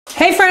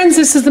Hey friends,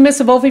 this is the Miss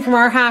Wolfie from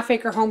our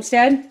half-acre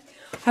homestead.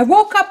 I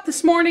woke up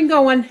this morning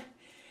going,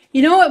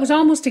 you know, it was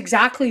almost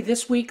exactly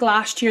this week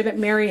last year that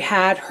Mary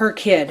had her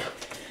kid.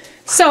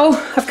 So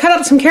I've cut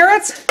up some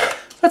carrots.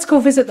 Let's go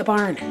visit the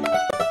barn.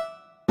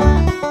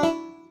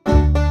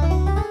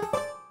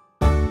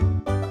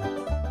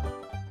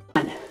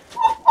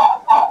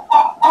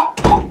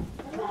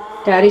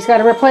 Daddy's got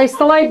to replace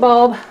the light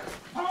bulb.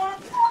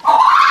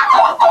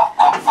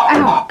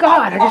 Oh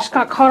God, I just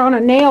got caught on a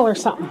nail or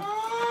something.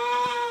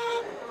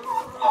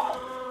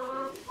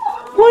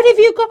 What have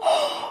you got?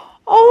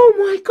 Oh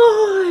my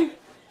God.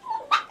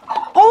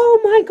 Oh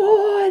my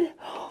God.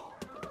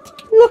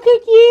 Look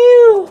at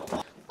you.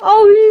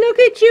 Oh, look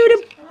at you,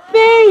 the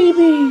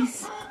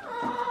babies.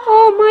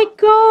 Oh my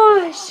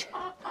gosh.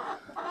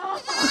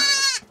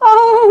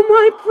 Oh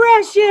my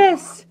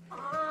precious.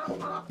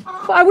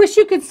 I wish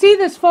you could see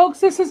this,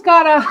 folks. This has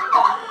got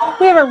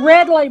we have a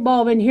red light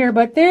bulb in here,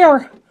 but they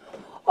are,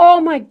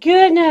 oh my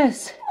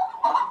goodness.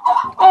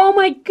 Oh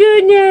my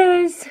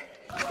goodness.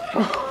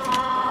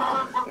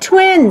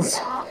 Twins.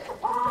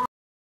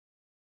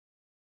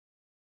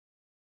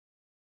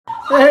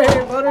 Hey,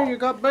 buddy, you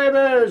got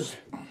babies.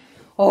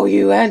 Oh,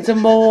 you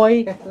handsome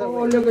boy.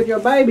 Oh, look at your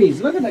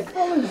babies. Look at the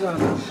colors on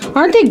them.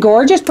 Aren't they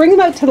gorgeous? Bring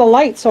them out to the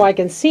light so I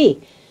can see.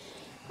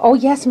 Oh,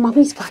 yes,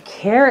 Mommy's got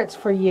carrots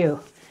for you.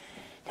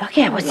 Look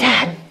at what's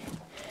that?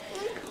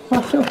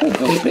 Oh,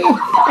 baby.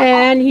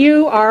 And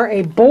you are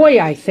a boy,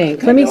 I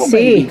think. Let me see.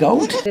 Baby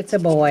goat. It's a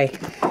boy.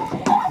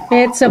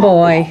 It's a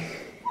boy.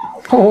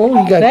 Oh,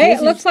 you got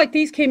kisses. It looks like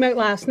these came out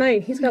last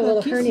night. He's got a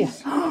little hernia.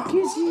 Kisses.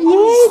 Yes,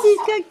 he's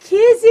got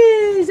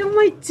kisses. Oh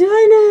my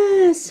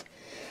goodness.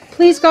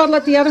 Please, God,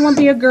 let the other one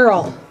be a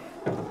girl.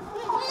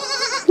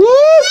 Yes,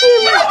 oh,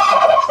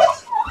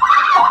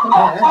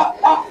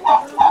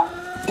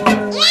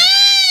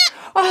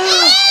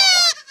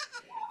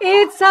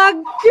 it's a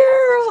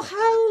girl.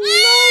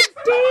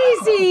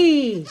 Hello,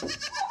 Daisy.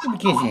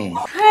 Kisses.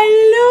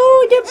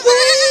 Hello, the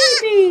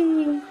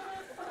baby.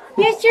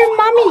 Yes, your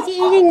mommy's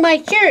eating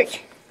my shirt.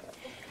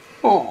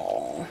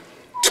 Oh,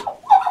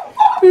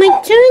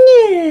 my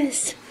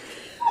goodness.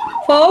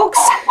 Folks,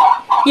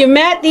 you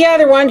met the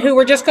other one who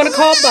we're just going to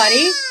call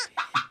Buddy,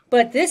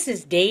 but this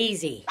is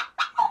Daisy.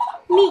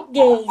 Meet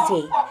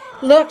Daisy.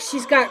 Look,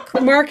 she's got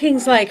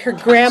markings like her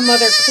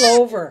grandmother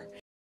Clover.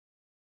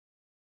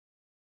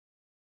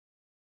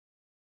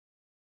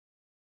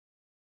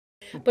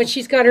 But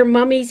she's got her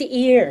mummy's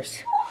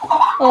ears.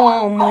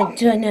 Oh my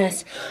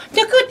goodness.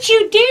 Look what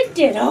you did,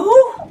 Ditto.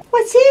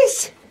 What's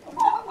this?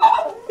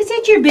 Is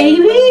that your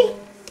baby?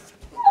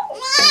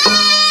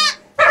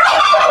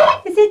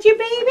 Is that your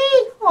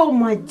baby? Oh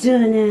my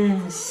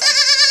goodness.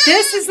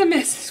 This is the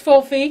Mrs.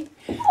 Wolfie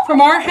from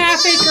our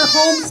half-acre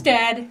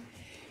homestead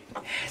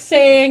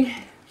saying,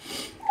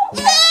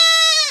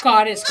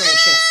 God is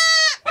gracious.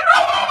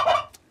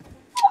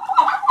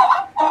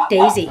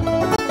 Daisy.